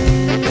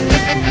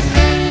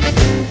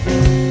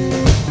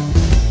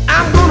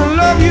 I'm gonna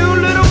love you,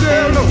 little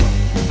girl, no,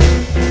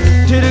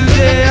 till the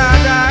day I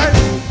die.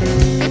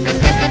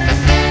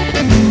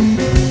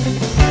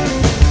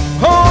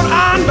 Hold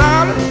on,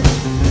 darling,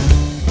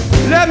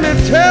 let me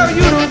tell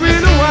you the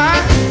reason why.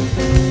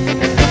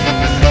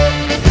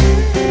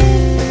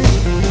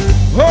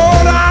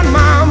 Hold on,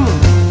 mama,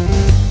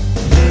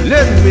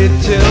 let me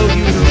tell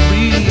you the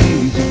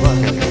reason why.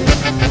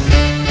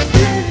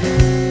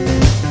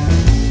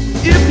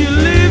 If you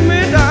leave me,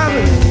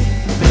 darling,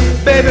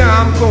 baby,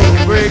 I'm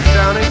gonna break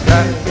down and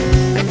cry.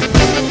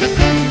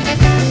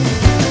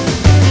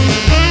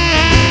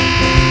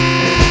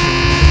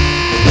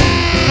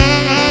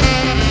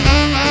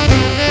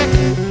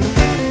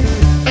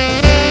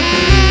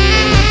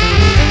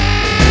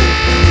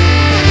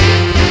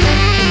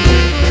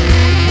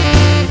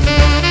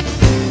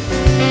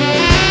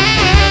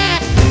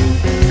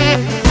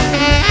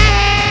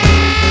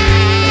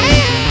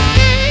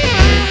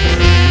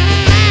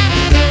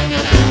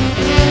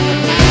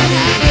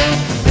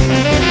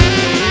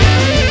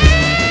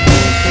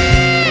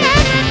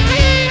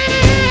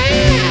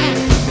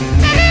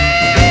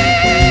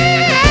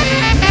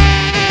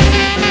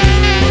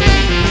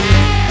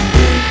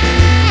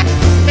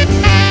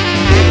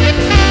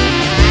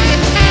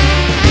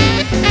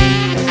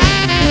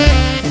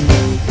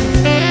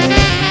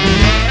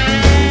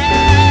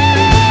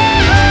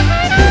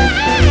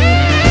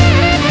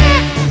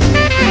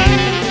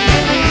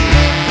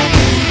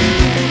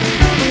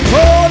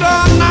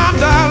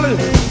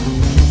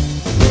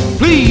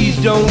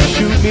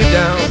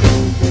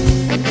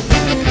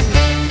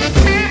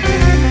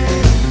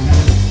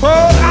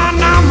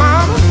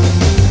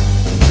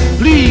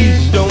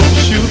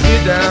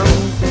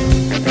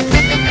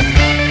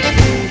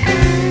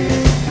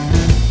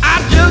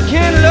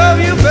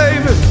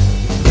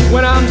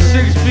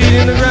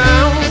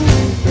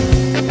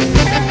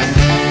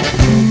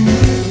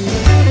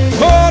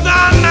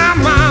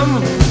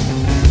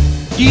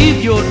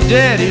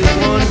 daddy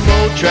one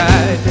more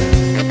try.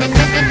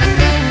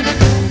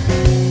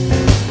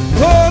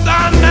 Hold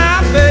on now,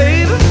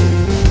 baby.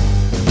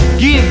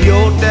 Give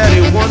your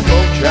daddy one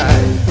more